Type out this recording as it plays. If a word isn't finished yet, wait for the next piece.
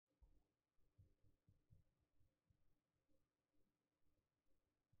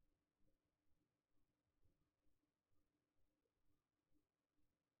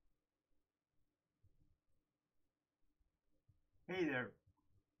Hey there.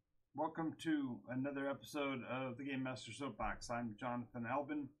 Welcome to another episode of the Game Master Soapbox. I'm Jonathan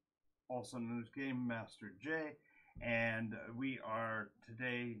Albin, also known as Game Master J, and we are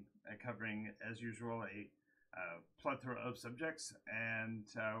today covering, as usual, a plethora of subjects, and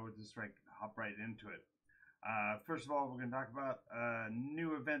we'll just hop right into it. First of all, we're going to talk about a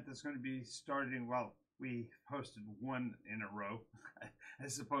new event that's going to be starting. Well, we posted one in a row. I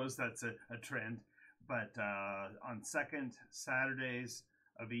suppose that's a trend. But on second Saturdays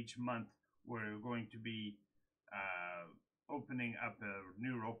of each month, we're going to be opening up a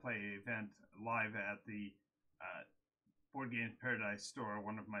new roleplay event live at the Board Games Paradise store,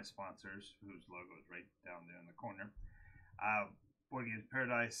 one of my sponsors, whose logo is right down there in the corner. Board Games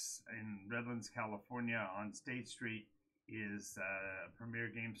Paradise in Redlands, California on State Street is a premier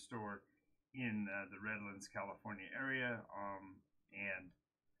game store in the Redlands, California area. And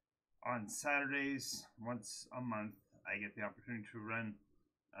on Saturdays, once a month, I get the opportunity to run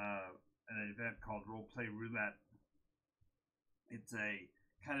an event called Roleplay Roulette. It's a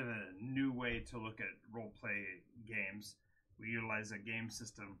kind of a new way to look at roleplay games. We utilize a game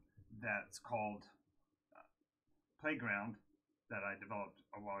system that's called Playground that I developed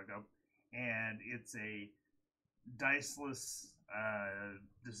a while ago, and it's a diceless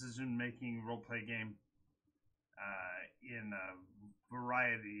decision-making roleplay game in a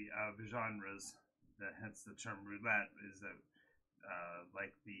variety of genres. Hence the term roulette is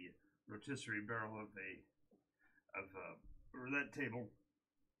like the rotisserie barrel of a roulette table.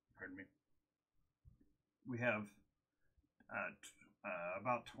 Pardon me. We have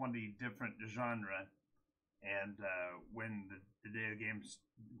about 20 different genres, and when the day of the game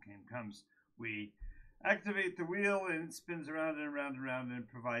comes, we activate the wheel and it spins around and around and around and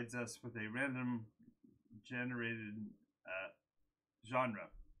provides us with a random generated genre,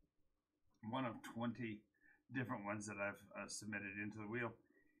 one of 20 different ones that I've submitted into the wheel,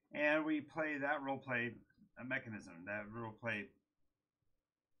 and we play that roleplay mechanism, that roleplay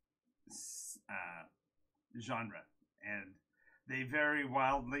genre, and they vary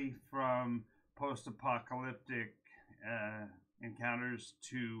wildly from post-apocalyptic encounters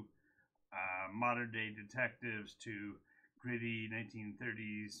to modern day detectives to gritty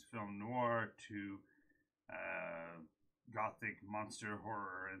 1930s film noir to gothic monster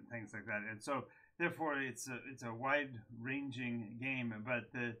horror and things like that. And so therefore it's a wide-ranging game,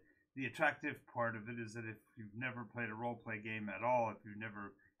 but the attractive part of it is that if you've never played a role-play game at all, if you've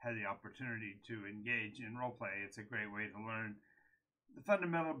never had the opportunity to engage in role-play, it's a great way to learn the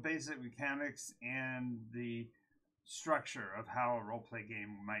fundamental basic mechanics and the structure of how a role-play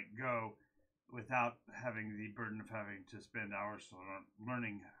game might go without having the burden of having to spend hours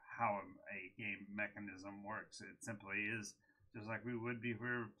learning how a game mechanism works. It simply is just like we would be if we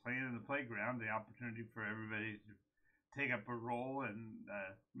were playing in the playground, the opportunity for everybody to take up a role and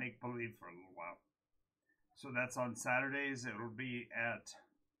make believe for a little while. So that's on Saturdays. It'll be at,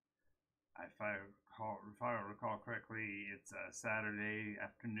 if I recall correctly, it's Saturday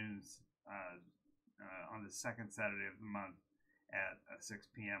afternoons on the second Saturday of the month at 6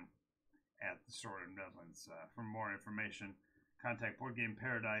 p.m. at the store in Redlands. For more information, contact Board Game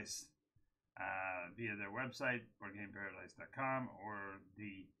Paradise via their website, boardgameparadise.com, or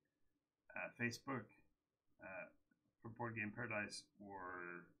the Facebook for Board Game Paradise, or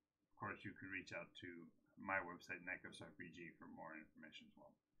of course you could reach out to my website, NycosRPG, for more information as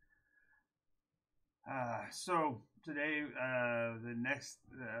well. So today, the next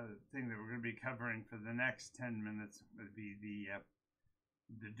thing that we're going to be covering for the next 10 minutes would be the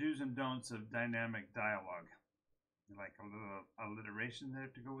do's and don'ts of dynamic dialogue. Like a little alliteration there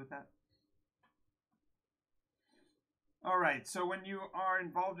to go with that. All right, so when you are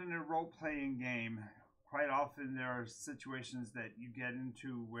involved in a role-playing game, quite often there are situations that you get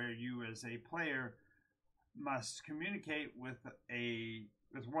into where you as a player must communicate with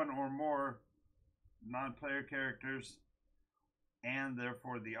one or more non-player characters, and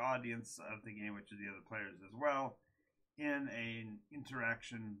therefore the audience of the game, which are the other players as well, in an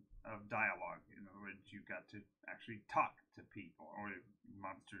interaction of dialogue. In other words, you've got to actually talk to people or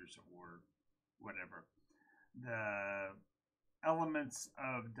monsters or whatever. The elements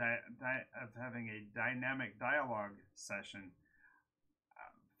of having a dynamic dialogue session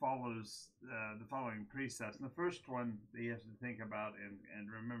follows the following precepts. And the first one that you have to think about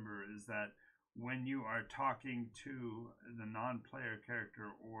and remember is that when you are talking to the non-player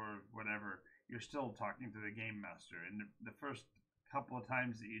character or whatever, you're still talking to the game master. And the first couple of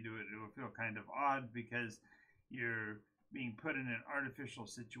times that you do it, it will feel kind of odd because you're being put in an artificial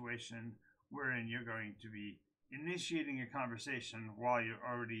situation wherein you're going to be initiating a conversation while you're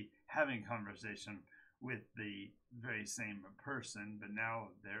already having a conversation with the very same person, but now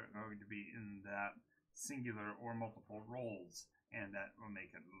they're going to be in that singular or multiple roles, and that will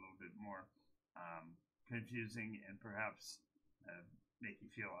make it a little bit more confusing and perhaps make you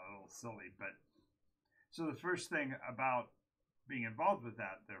feel a little silly. But so the first thing about being involved with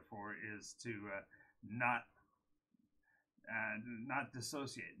that, therefore, is to not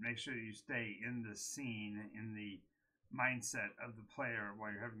dissociate. Make sure you stay in the scene, in the mindset of the player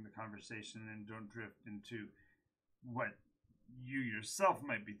while you're having the conversation, and don't drift into what you yourself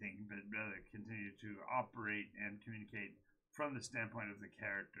might be thinking, but rather continue to operate and communicate from the standpoint of the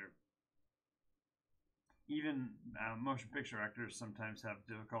character. Even motion picture actors sometimes have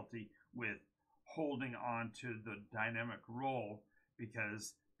difficulty with holding on to the dynamic role,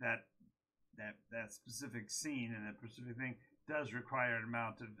 because that specific scene and that specific thing does require an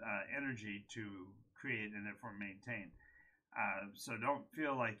amount of energy to create and therefore maintain. So don't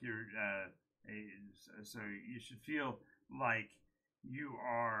feel like you're so you should feel like you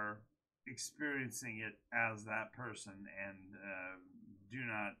are experiencing it as that person, and do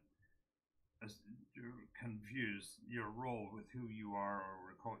not confuse your role with who you are,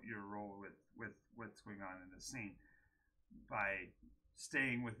 or your role with what's going on in the scene. By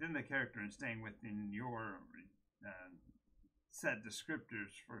staying within the character and staying within your set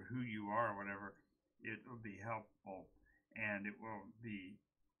descriptors for who you are, or whatever, it will be helpful, and it will be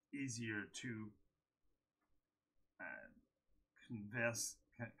easier to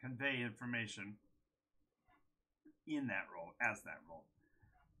convey information in that role, as that role.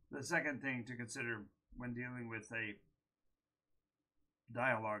 The second thing to consider when dealing with a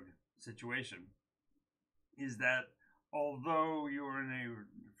dialogue situation is that although you're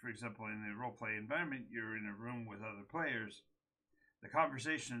for example, in a role-play environment, you're in a room with other players, the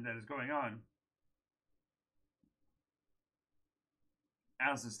conversation that is going on,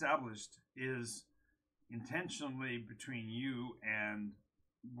 as established, is intentionally between you and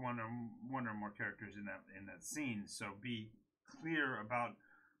one or more characters in that scene. So be clear about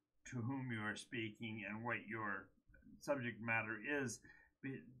to whom you are speaking and what your subject matter is.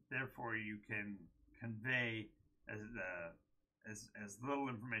 Therefore, you can convey as little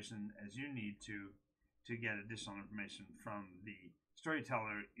information as you need to get additional information from the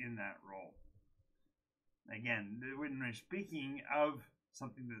storyteller in that role. Again, when we're speaking of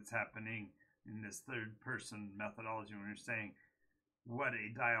something that's happening in this third person methodology, when we're saying what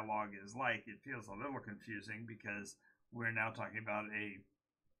a dialogue is like, it feels a little confusing, because we're now talking about a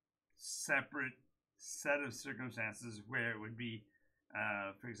separate set of circumstances where it would be,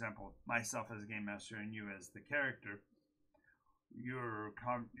 for example, myself as a game master and you as the character. Your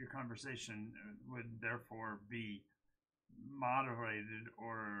conversation would therefore be moderated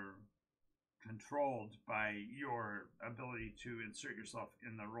or controlled by your ability to insert yourself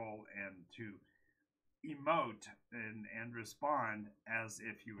in the role and to emote and respond as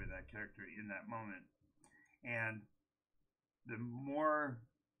if you were that character in that moment. And the more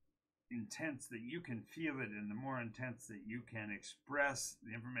intense that you can feel it, and the more intense that you can express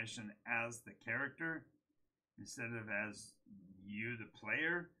the information as the character instead of as you, the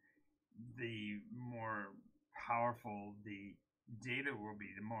player, the more powerful the data will be,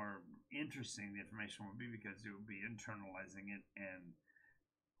 the more interesting the information will be, because you will be internalizing it and,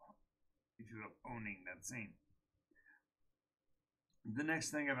 if you will, owning that scene. The next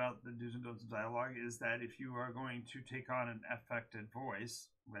thing about the do's and don'ts of dialogue is that if you are going to take on an affected voice,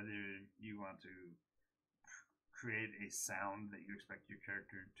 whether you want to create a sound that you expect your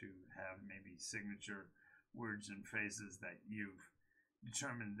character to have, maybe signature words and phrases that you've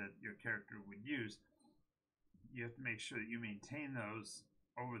determined that your character would use, you have to make sure that you maintain those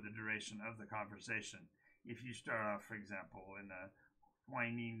over the duration of the conversation. If you start off, for example, in a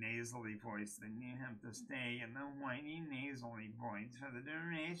whiny, nasally voice, then you have to stay in the whiny, nasally voice for the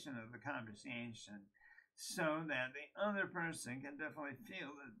duration of the conversation, so that the other person can definitely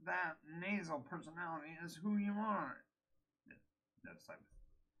feel that that nasal personality is who you are.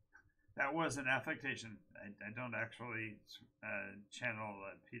 That was an affectation. I don't actually channel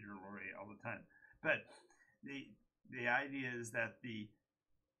Peter Lorre all the time, but the idea is that the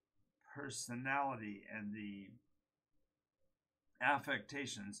personality and the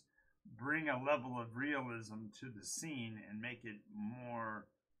affectations bring a level of realism to the scene and make it more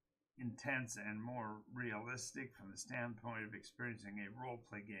intense and more realistic from the standpoint of experiencing a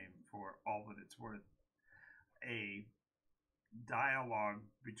role-play game for all that it's worth. A dialogue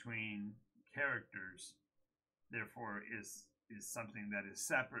between characters, therefore, is something that is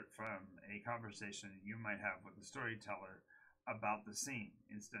separate from a conversation you might have with the storyteller about the scene,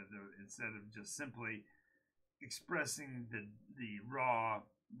 instead of just simply expressing the raw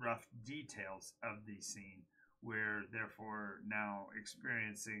rough details of the scene. We're therefore now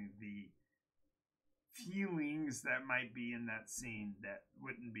experiencing the feelings that might be in that scene that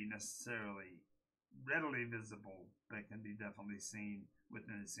wouldn't be necessarily readily visible, but can be definitely seen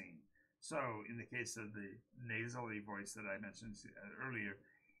within the scene. So, in the case of the nasally voice that I mentioned earlier,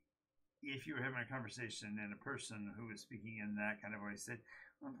 if you were having a conversation and a person who was speaking in that kind of voice said,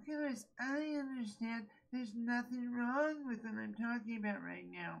 "Well, guys, I understand there's nothing wrong with what I'm talking about right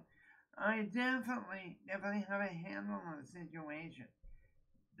now. I definitely have a handle on the situation."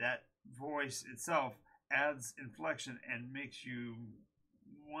 That voice itself adds inflection and makes you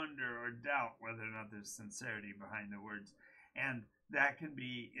wonder or doubt whether or not there's sincerity behind the words. And that can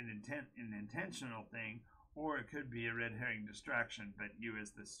be an intentional thing, or it could be a red herring distraction. But you,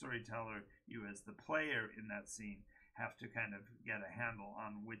 as the storyteller, you as the player in that scene, have to kind of get a handle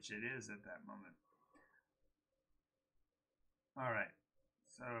on which it is at that moment. All right.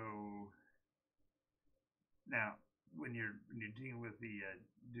 So now, when you're dealing with the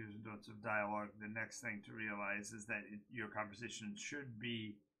do's and don'ts of dialogue, the next thing to realize is that your conversation should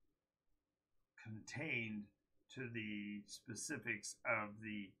be contained to the specifics of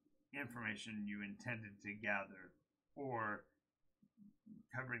the information you intended to gather, or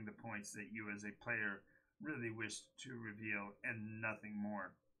covering the points that you as a player really wished to reveal and nothing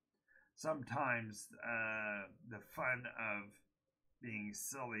more. Sometimes the fun of being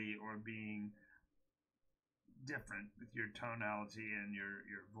silly or being different with your tonality and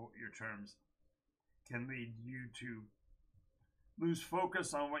your terms can lead you to lose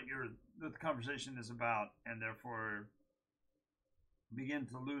focus on what the conversation is about, and therefore begin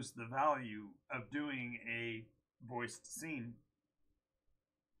to lose the value of doing a voiced scene,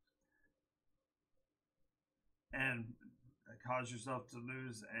 and cause yourself to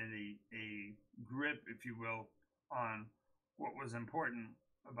lose a grip, if you will, on what was important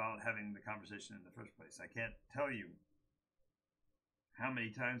about having the conversation in the first place. I can't tell you how many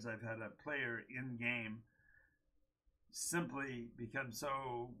times I've had a player in game simply become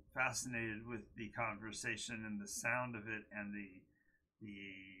so fascinated with the conversation and the sound of it and the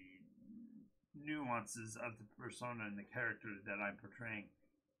nuances of the persona and the character that I'm portraying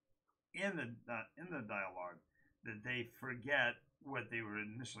in the dialogue that they forget what they were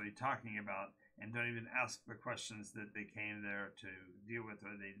initially talking about and don't even ask the questions that they came there to deal with,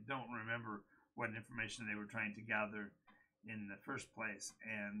 or they don't remember what information they were trying to gather in the first place.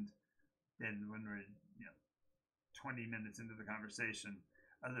 And then when we're 20 minutes into the conversation,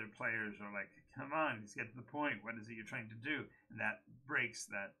 other players are like, "Come on, let's get to the point. What is it you're trying to do?" And that breaks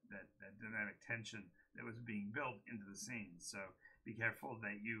that dynamic tension that was being built into the scene. So be careful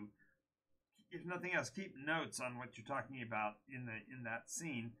that you, if nothing else, keep notes on what you're talking about in that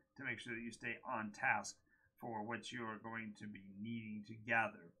scene to make sure that you stay on task for what you're going to be needing to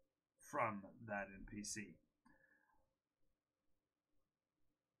gather from that NPC.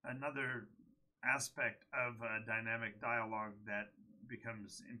 Another aspect of dynamic dialogue that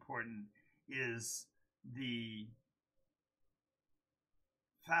becomes important is the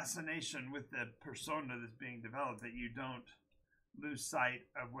fascination with the persona that's being developed, that you don't lose sight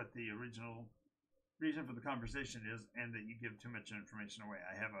of what the original reason for the conversation is, and that you give too much information away.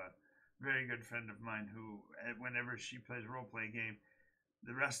 I have a very good friend of mine who, whenever she plays a role-play game,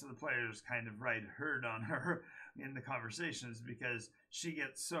 the rest of the players kind of ride herd on her in the conversations, because she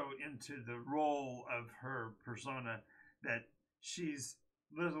gets so into the role of her persona that she's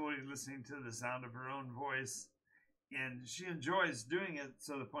literally listening to the sound of her own voice, and she enjoys doing it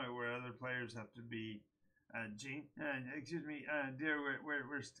to the point where other players have to be, "Gene, excuse me, dear,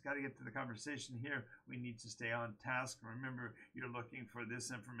 we're got to get to the conversation here. We need to stay on task. Remember, you're looking for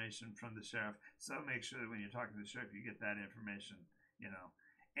this information from the sheriff, so make sure that when you're talking to the sheriff, you get that information."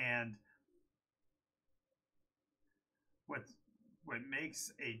 And what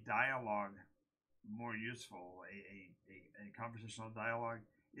makes a dialogue more useful, a conversational dialogue,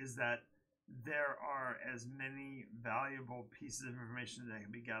 is that there are as many valuable pieces of information that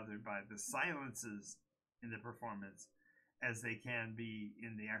can be gathered by the silences in the performance as they can be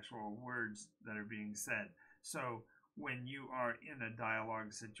in the actual words that are being said. So when you are in a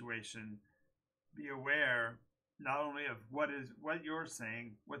dialogue situation, be aware not only of what you're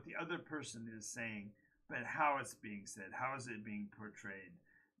saying, what the other person is saying, but how it's being said. How is it being portrayed?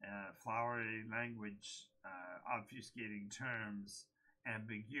 Flowery language, obfuscating terms,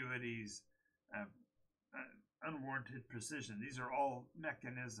 ambiguities, unwarranted precision. These are all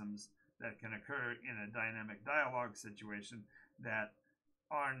mechanisms that can occur in a dynamic dialogue situation that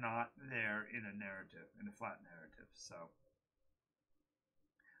are not there in a narrative, in a flat narrative. So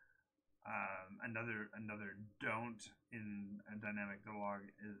Another don't in a dynamic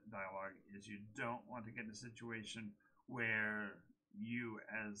dialogue is you don't want to get in a situation where you,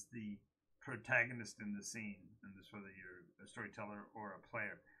 as the protagonist in the scene, and this whether you're a storyteller or a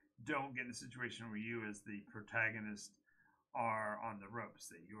player, don't get in a situation where you, as the protagonist, are on the ropes,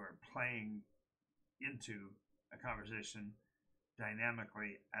 that you are playing into a conversation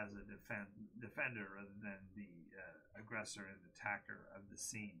dynamically as a defender rather than the aggressor and attacker of the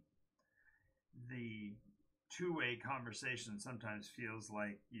scene. The two-way conversation sometimes feels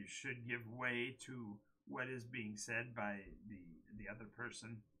like you should give way to what is being said by the other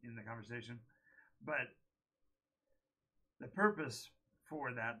person in the conversation, but the purpose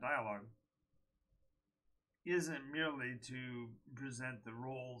for that dialogue isn't merely to present the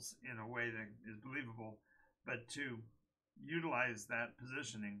roles in a way that is believable, but to utilize that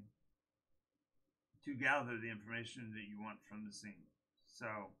positioning to gather the information that you want from the scene. So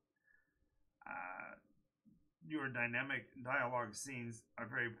your dynamic dialogue scenes are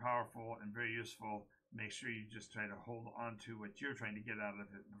very powerful and very useful. Make sure you just try to hold on to what you're trying to get out of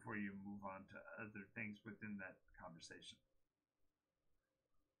it before you move on to other things within that conversation.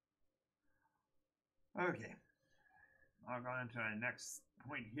 Okay, I'll go into our next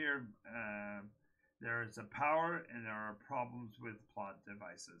point here. There is a power and there are problems with plot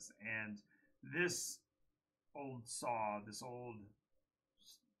devices. And this old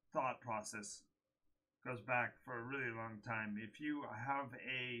thought process goes back for a really long time. If you have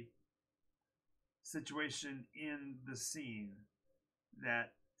a situation in the scene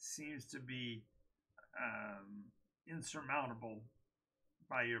that seems to be insurmountable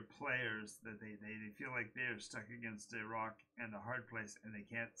by your players, that they feel like they're stuck against a rock and a hard place and they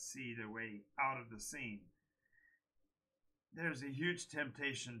can't see their way out of the scene, there's a huge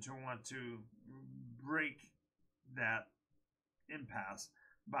temptation to want to break that impasse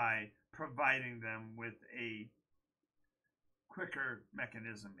by providing them with a quicker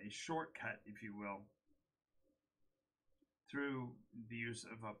mechanism, a shortcut, if you will, through the use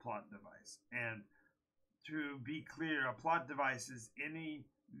of a plot device. And to be clear, a plot device is any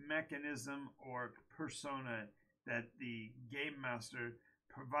mechanism or persona that the game master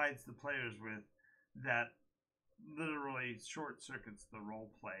provides the players with that literally short circuits the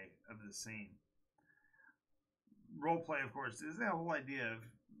role play of the scene. Role play, of course, is the whole idea of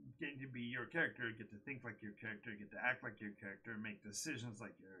getting to be your character, get to think like your character, get to act like your character, make decisions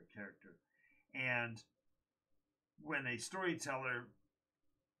like your character. And when a storyteller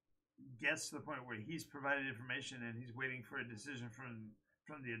gets to the point where he's provided information and he's waiting for a decision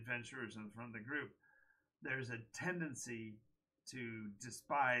from the adventurers and from the group, there's a tendency to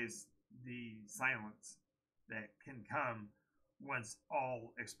despise the silence that can come once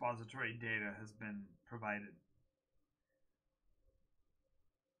all expository data has been provided.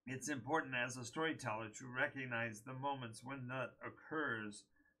 It's important as a storyteller to recognize the moments when that occurs,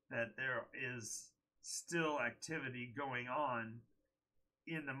 that there is still activity going on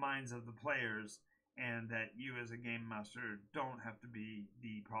in the minds of the players, and that you as a game master don't have to be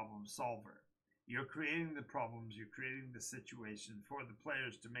the problem solver. You're creating the problems, you're creating the situation for the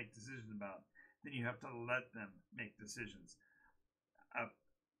players to make decisions about. Then you have to let them make decisions.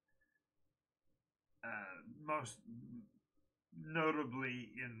 Most notably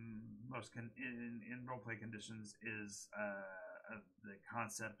in roleplay conditions is the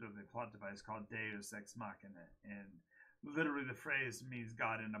concept of a plot device called Deus Ex Machina, and literally the phrase means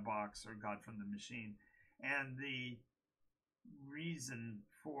God in a box or God from the machine. And the reason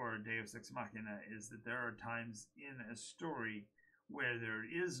for Deus Ex Machina is that there are times in a story where there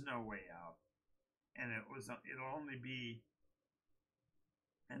is no way out, and it'll only be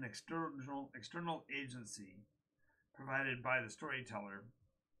an external agency provided by the storyteller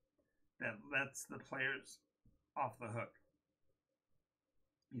that lets the players off the hook,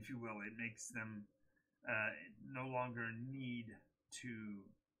 if you will. It makes them no longer need to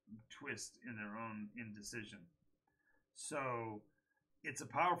twist in their own indecision. So it's a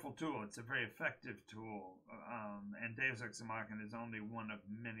powerful tool. It's a very effective tool. And Deus Ex Machina is only one of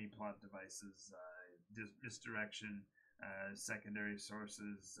many plot devices. Misdirection, secondary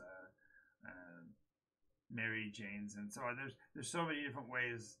sources, Mary Janes, and so on. There's so many different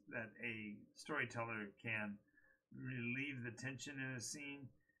ways that a storyteller can relieve the tension in a scene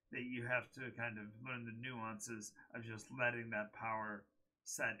that you have to kind of learn the nuances of just letting that power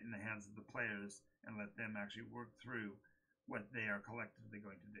set in the hands of the players and let them actually work through what they are collectively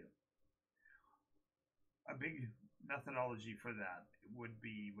going to do. A big methodology for that would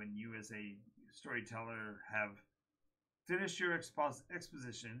be when you as a storyteller have finished your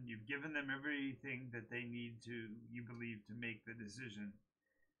exposition, you've given them everything that they need to, you believe, to make the decision.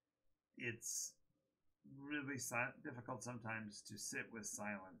 it's really difficult sometimes to sit with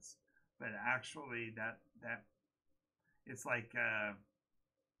silence. But actually, that it's like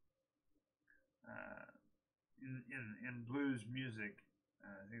in blues music,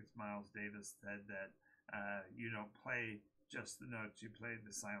 I think it's Miles Davis said that you don't play just the notes, you play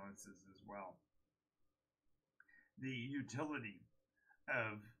the silences as well. The utility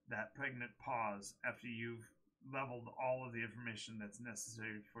of that pregnant pause after you've leveled all of the information that's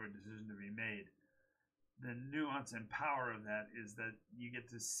necessary for a decision to be made. The nuance and power of that is that you get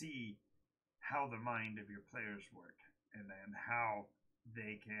to see how the mind of your players work and how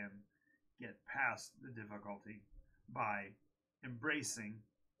they can get past the difficulty by embracing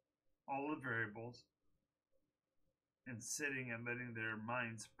all the variables and sitting and letting their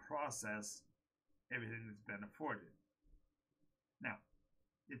minds process everything that's been afforded. Now,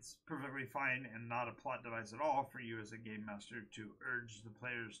 it's perfectly fine and not a plot device at all for you as a game master to urge the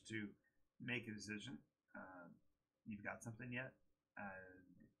players to make a decision. You've got something yet?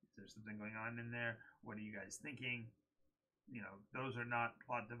 Is there something going on in there? What are you guys thinking? You know, those are not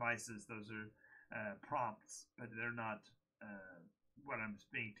plot devices. Those are prompts, but they're not what I'm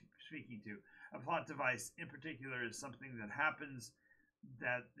speaking to. A plot device, in particular, is something that happens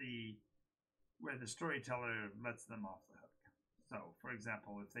that where the storyteller lets them off the hook. So, for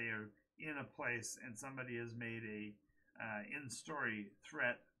example, if they are in a place and somebody has made a in-story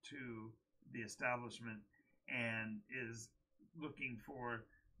threat to the establishment and is looking for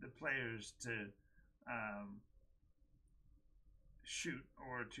the players to shoot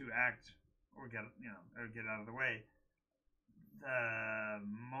or to act or get out of the way, the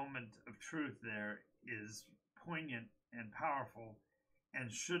moment of truth there is poignant and powerful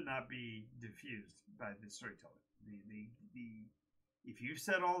and should not be diffused by the storyteller. If you've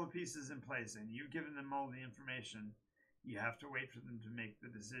set all the pieces in place and you've given them all the information, you have to wait for them to make the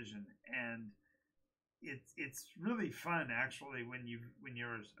decision. And it's really fun actually when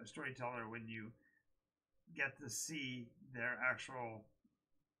you're a storyteller, when you get to see their actual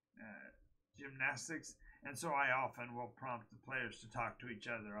gymnastics. And so I often will prompt the players to talk to each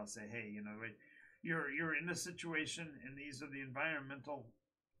other. I'll say, hey, you're in a situation and these are the environmental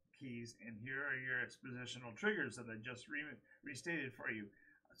keys and here are your expositional triggers that I just restated for you.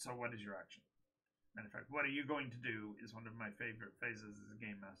 So what is your action? Matter of fact, what are you going to do is one of my favorite phases as a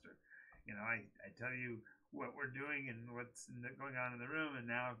game master. I tell you what we're doing and what's going on in the room, and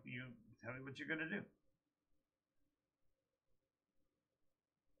now you tell me what you're going to do.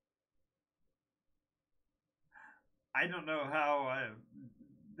 I don't know how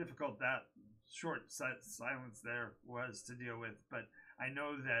difficult that short silence there was to deal with, but I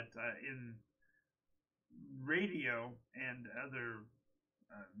know that in radio and other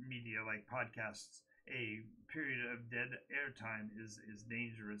media like podcasts, a period of dead airtime is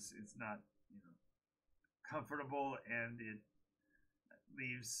dangerous. It's not comfortable, and it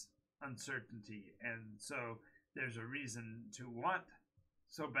leaves uncertainty. And so there's a reason to want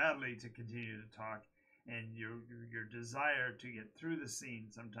so badly to continue to talk, and your desire to get through the scene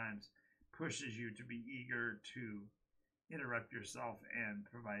sometimes pushes you to be eager to interrupt yourself and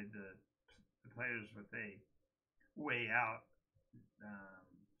provide the players with a way out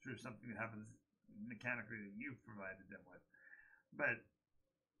through something that happens mechanically that you've provided them with. But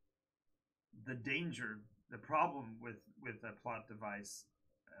the danger, the problem with a plot device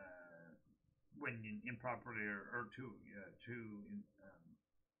when improperly or too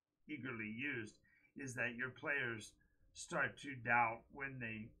eagerly used is that your players start to doubt when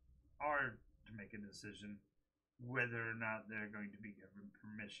they are to make a decision whether or not they're going to be given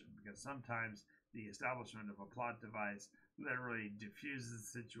permission, because sometimes the establishment of a plot device literally diffuses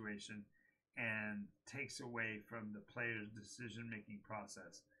the situation and takes away from the player's decision-making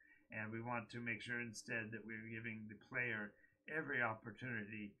process. And we want to make sure instead that we're giving the player every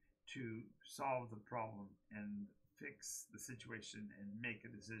opportunity to solve the problem and fix the situation and make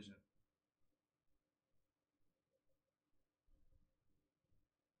a decision.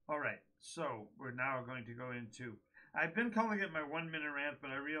 All right, so we're now going to go into, I've been calling it my 1 minute rant,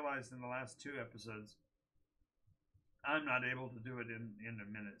 but I realized in the last 2 episodes I'm not able to do it in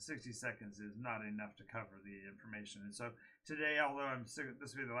a minute. 60 seconds is not enough to cover the information. And so today, although this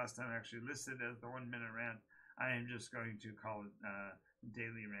will be the last time I actually listed as the 1 minute rant, I am just going to call it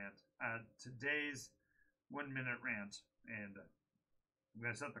daily rant. Today's 1 minute rant, and I'm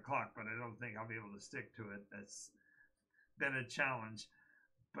going to set the clock, but I don't think I'll be able to stick to it. That's been a challenge.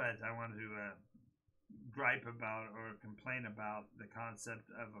 But I want to gripe about or complain about the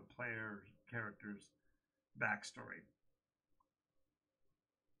concept of a player character's backstory.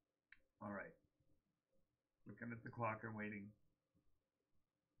 All right. Looking at the clock and waiting.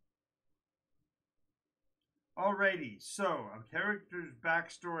 Alrighty, so a character's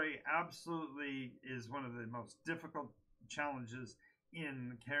backstory absolutely is one of the most difficult challenges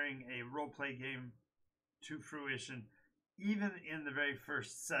in carrying a role-play game to fruition. Even in the very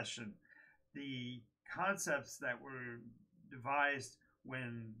first session, the concepts that were devised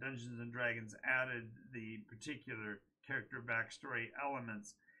when Dungeons and Dragons added the particular character backstory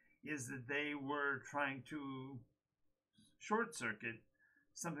elements is that they were trying to short circuit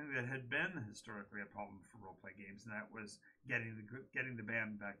something that had been historically a problem for role play games, and that was getting the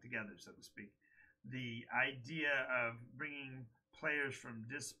band back together, so to speak. The idea of bringing players from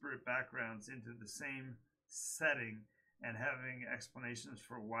disparate backgrounds into the same setting and having explanations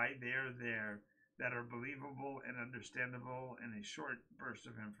for why they're there that are believable and understandable in a short burst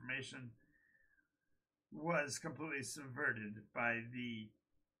of information was completely subverted by the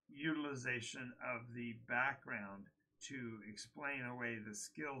utilization of the background to explain away the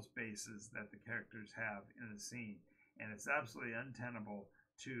skills bases that the characters have in a scene. And it's absolutely untenable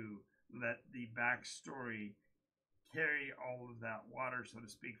to let the backstory carry all of that water, so to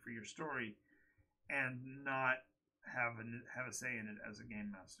speak, for your story and not have a say in it as a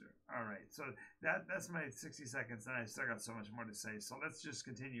game master. All right, so that's my 60 seconds, and I still got so much more to say. So let's just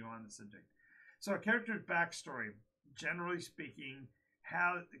continue on the subject. So a character's backstory, generally speaking,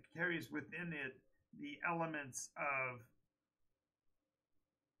 carries within it the elements of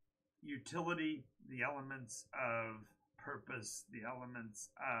utility, the elements of purpose, the elements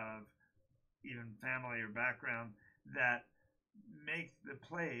of even family or background that make the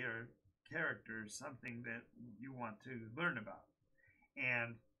player character something that you want to learn about.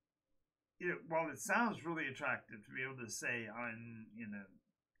 And while it sounds really attractive to be able to say in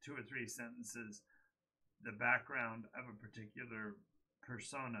 2 or 3 sentences the background of a particular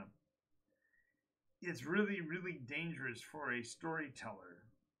persona, it's really, really dangerous for a storyteller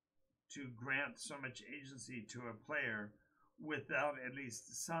to grant so much agency to a player without at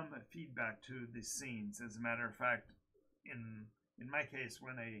least some feedback to the scenes. As a matter of fact, in my case,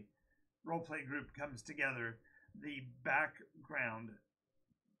 when a roleplay group comes together, the background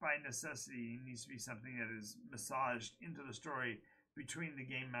by necessity needs to be something that is massaged into the story between the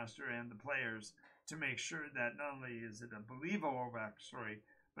game master and the players to make sure that not only is it a believable backstory,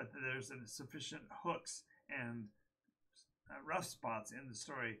 but that there's sufficient hooks and rough spots in the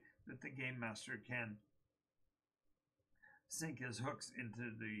story that the game master can sink his hooks into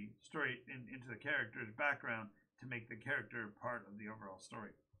the story, into the character's background to make the character part of the overall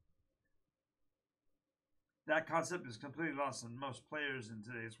story. That concept is completely lost on most players in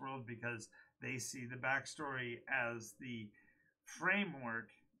today's world because they see the backstory as the framework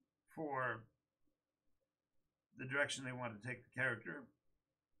for the direction they want to take the character,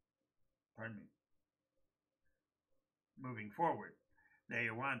 moving forward.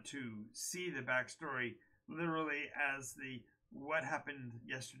 They want to see the backstory literally as the what happened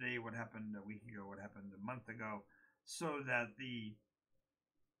yesterday, what happened a week ago, what happened a month ago, so that the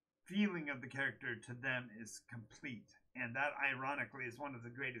feeling of the character to them is complete. And that, ironically, is one of the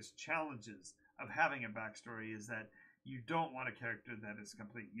greatest challenges of having a backstory, is that you don't want a character that is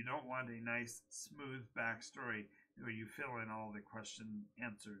complete. You don't want a nice, smooth backstory where you fill in all the question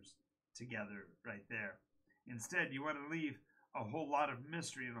answers together right there. Instead, you want to leave a whole lot of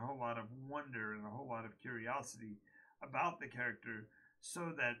mystery and a whole lot of wonder and a whole lot of curiosity about the character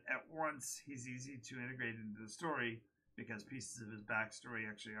so that at once he's easy to integrate into the story because pieces of his backstory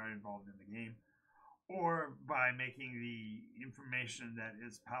actually are involved in the game, or by making the information that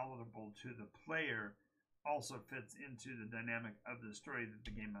is palatable to the player also fits into the dynamic of the story that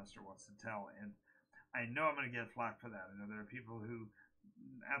the game master wants to tell. And I know I'm going to get flack for that. I know there are people who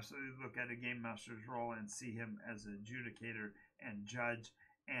absolutely look at a game master's role and see him as an adjudicator and judge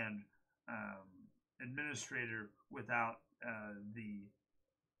and administrator without the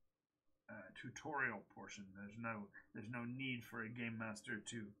tutorial portion. There's no need for a game master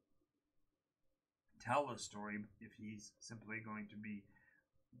to tell a story if he's simply going to be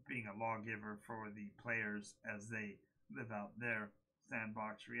being a lawgiver for the players as they live out their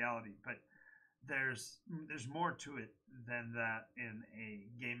sandbox reality. But there's more to it than that in a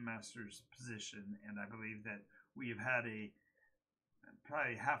game master's position, and I believe that we have had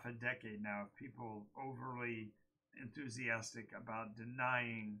probably half a decade now of people overly enthusiastic about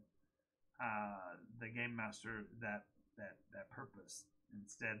denying the game master that purpose.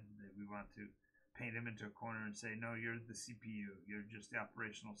 Instead, we want to paint him into a corner and say, no, you're the CPU, you're just the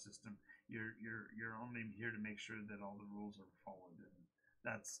operational system, you're only here to make sure that all the rules are followed. And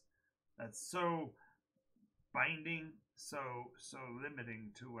that's so binding, so limiting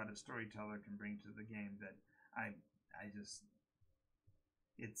to what a storyteller can bring to the game that I just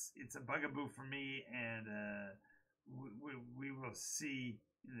it's a bugaboo for me, and we will see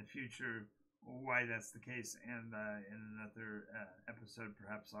in the future why that's the case. And in another episode,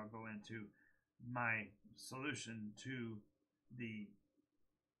 perhaps I'll go into my solution to the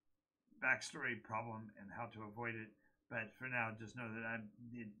backstory problem and how to avoid it. But for now, just know that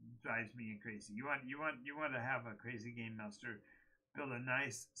it drives me crazy. You want to have a crazy game master build a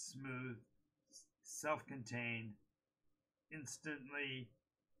nice, smooth, self-contained, instantly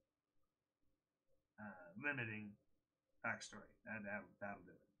limiting backstory. That'll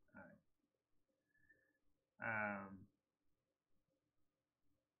do it. All right.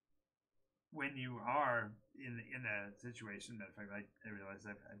 When you are in a situation that, in fact, I realized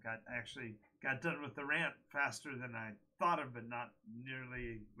I've actually got done with the rant faster than I thought of, but not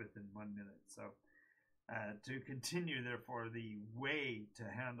nearly within 1 minute. So to continue, therefore, the way to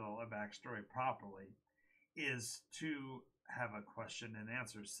handle a backstory properly is to have a question and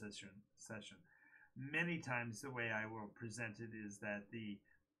answer session. Many times the way I will present it is that the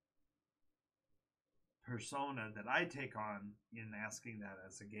persona that I take on in asking that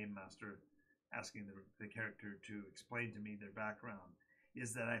as a game master, asking the character to explain to me their background,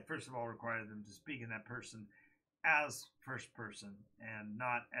 is that I first of all require them to speak in that person as first person and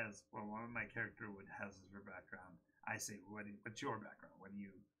not as, well, what my character has as her background. I say, what's your background?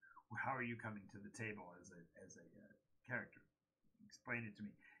 How are you coming to the table as a character? Explain it to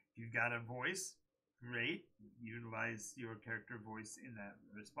me. If you've got a voice, great. Utilize your character voice in that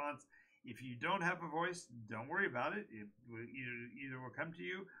response. If you don't have a voice, don't worry about it. It will either will come to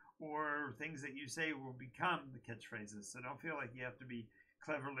you, or things that you say will become the catchphrases. So don't feel like you have to be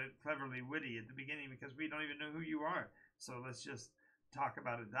cleverly witty at the beginning, because we don't even know who you are. So let's just talk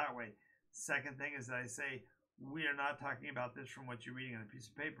about it that way. Second thing is that I say, we are not talking about this from what you're reading on a piece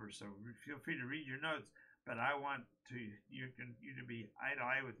of paper. So feel free to read your notes, but I want you to be eye to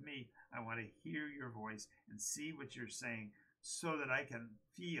eye with me. I want to hear your voice and see what you're saying so that I can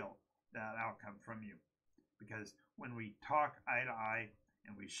feel that outcome from you. Because when we talk eye to eye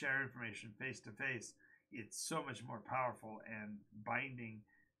and we share information face to face, it's so much more powerful and binding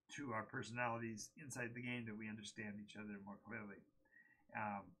to our personalities inside the game that we understand each other more clearly.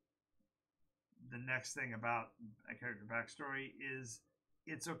 The next thing about a character backstory is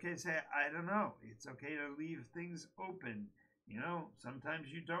it's okay to say, I don't know. It's okay to leave things open.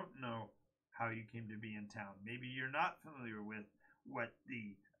 Sometimes you don't know how you came to be in town. Maybe you're not familiar with what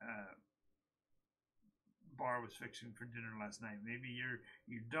the bar was fixing for dinner last night. Maybe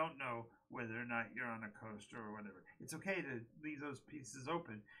you don't know whether or not you're on a coaster or whatever. It's okay to leave those pieces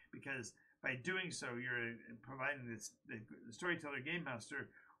open, because by doing so, you're providing the storyteller game master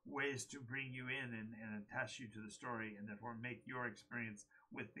ways to bring you in and attach you to the story, and therefore make your experience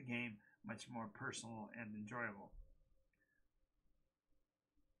with the game much more personal and enjoyable.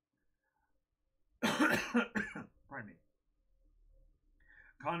 Pardon me.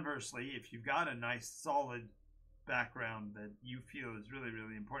 Conversely, if you've got a nice solid background that you feel is really,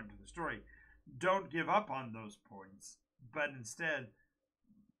 really important to the story, don't give up on those points, but instead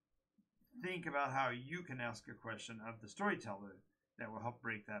think about how you can ask a question of the storyteller that will help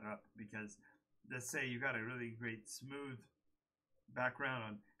break that up. Because let's say you got a really great smooth background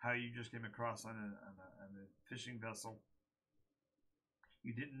on how you just came across on a fishing vessel.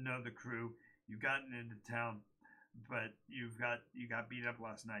 You didn't know the crew. You've gotten into town, but you got beat up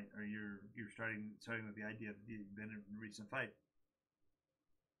last night, or you're starting with the idea that you've been in a recent fight.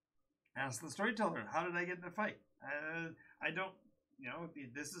 Ask the storyteller, how did I get in the fight? I don't,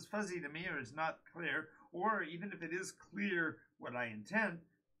 this is fuzzy to me, or it's not clear. Or even if it is clear what I intend,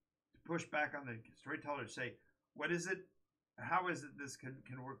 to push back on the storyteller, say, what is it? How is it this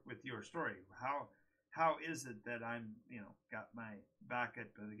can work with your story? How is it that I'm, got my back up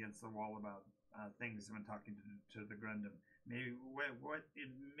against the wall about things when talking to the Grundam? Maybe what it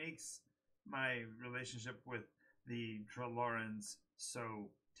makes my relationship with the Trelorans so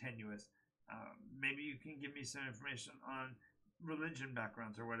tenuous. Maybe you can give me some information on religion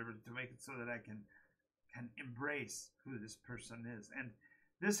backgrounds or whatever, to make it so that I can embrace who this person is. And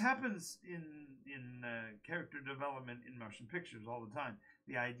this happens in character development in motion pictures all the time.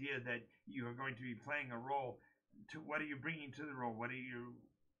 The idea that you are going to be playing a role. What are you bringing to the role? What are you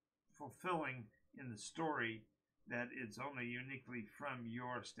fulfilling in the story that it's only uniquely from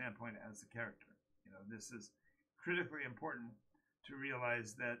your standpoint as a character? This is critically important to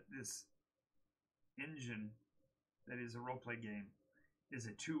realize, that this engine that is a role-play game is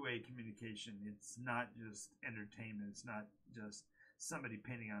a two-way communication. It's not just entertainment. It's not just somebody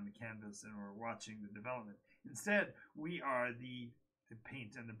painting on the canvas and we're watching the development. Instead, we are the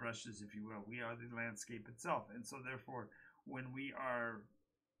paint and the brushes, if you will. We are the landscape itself. And so therefore, when we are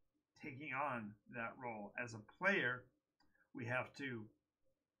taking on that role. As a player, we have to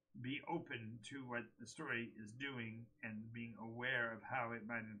be open to what the story is doing and being aware of how it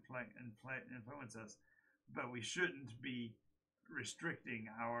might influence us, but we shouldn't be restricting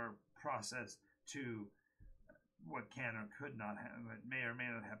our process to what can or could not happen, what may or may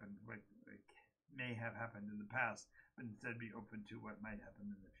not happen, what may have happened in the past, but instead be open to what might happen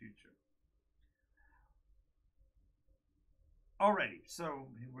in the future. Alrighty, so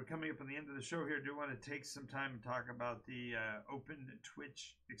we're coming up on the end of the show here. I do want to take some time and talk about the open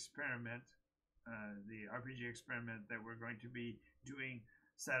Twitch experiment, the RPG experiment that we're going to be doing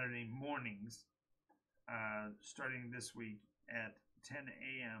Saturday mornings, starting this week at 10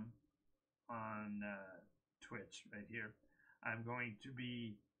 a.m. on Twitch right here. I'm going to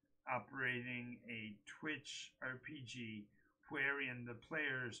be operating a Twitch RPG wherein the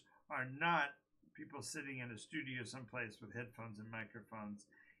players are not people sitting in a studio someplace with headphones and microphones.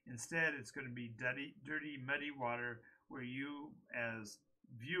 Instead, it's going to be dirty, muddy water where you, as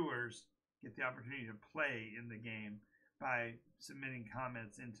viewers, get the opportunity to play in the game by submitting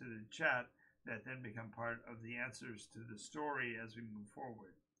comments into the chat that then become part of the answers to the story as we move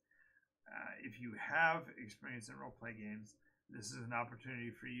forward. If you have experience in role-play games, this is an opportunity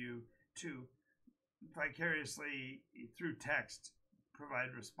for you to vicariously, through text,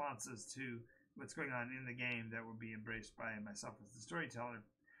 provide responses to what's going on in the game that will be embraced by myself as the storyteller,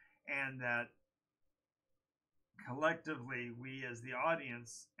 and that collectively we as the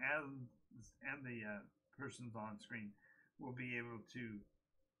audience and the persons on screen will be able to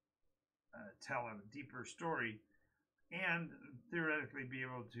tell a deeper story and theoretically be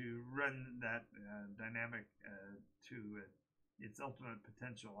able to run that dynamic to its ultimate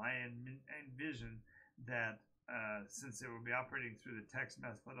potential. I envision that since it will be operating through the text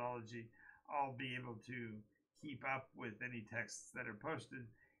methodology, I'll be able to keep up with any texts that are posted,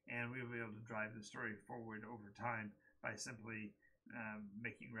 and we'll be able to drive the story forward over time by simply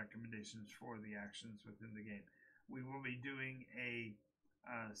making recommendations for the actions within the game. We will be doing a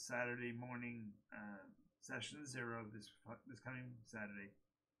Saturday morning session 0 this coming Saturday.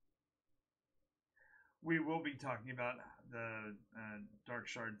 We will be talking about the Dark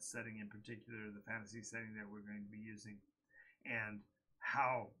Shard setting in particular, the fantasy setting that we're going to be using, and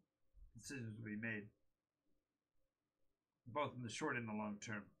how decisions will be made, both in the short and the long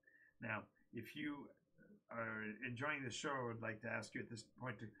term. Now, if you are enjoying the show, I would like to ask you at this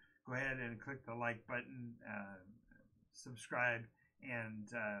point to go ahead and click the like button, subscribe, and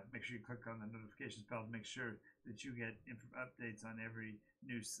make sure you click on the notifications bell to make sure that you get updates on every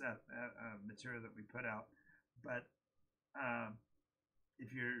new material that we put out. But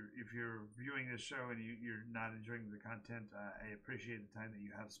if you're viewing this show and you're not enjoying the content, I appreciate the time that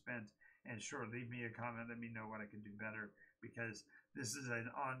you have spent. And sure, leave me a comment. Let me know what I can do better, because this is an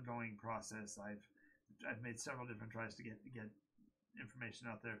ongoing process. I've made several different tries to get information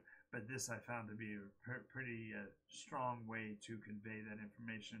out there, but this I found to be a pretty strong way to convey that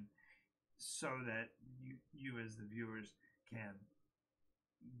information, so that you as the viewers can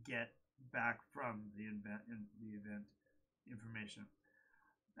get back from the event information.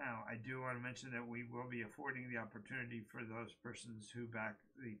 Now, I do want to mention that we will be affording the opportunity for those persons who back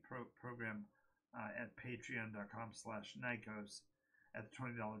the program at patreon.com/Nykos. At the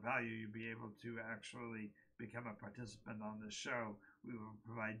 $20 value, you'll be able to actually become a participant on the show. We will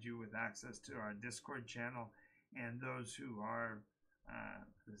provide you with access to our Discord channel, and those who are,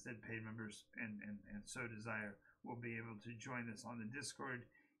 as I said, paid members and so desire will be able to join us on the Discord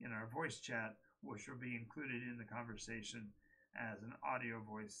in our voice chat, which will be included in the conversation as an audio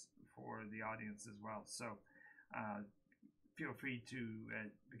voice for the audience as well. So feel free to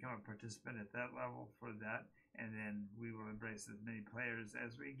become a participant at that level for that, and then we will embrace as many players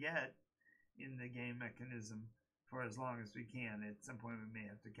as we get in the game mechanism for as long as we can. At some point we may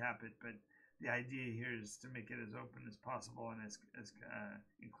have to cap it, but the idea here is to make it as open as possible and as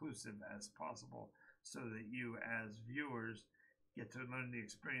inclusive as possible, so that you as viewers get to learn the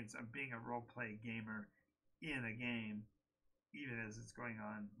experience of being a role-play gamer in a game, even as it's going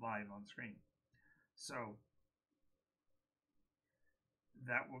on live on screen. So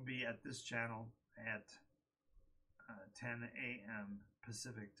that will be at this channel at 10 a.m.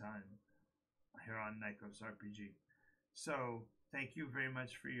 Pacific time here on NycosRPG. So thank you very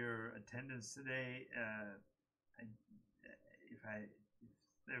much for your attendance today. If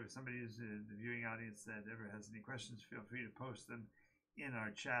there was somebody who's in the viewing audience that ever has any questions, feel free to post them in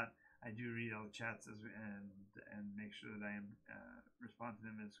our chat. I do read all the chats and make sure that I am respond to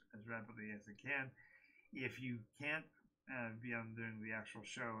them as rapidly as I can. If you can't be on during the actual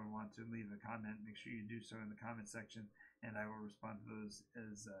show and want to leave a comment, make sure you do so in the comment section. and I will respond to those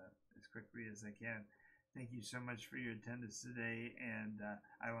as quickly as I can. Thank you so much for your attendance today, and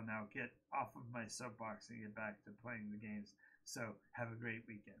I will now get off of my soapbox and get back to playing the games. So have a great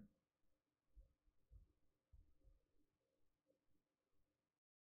weekend.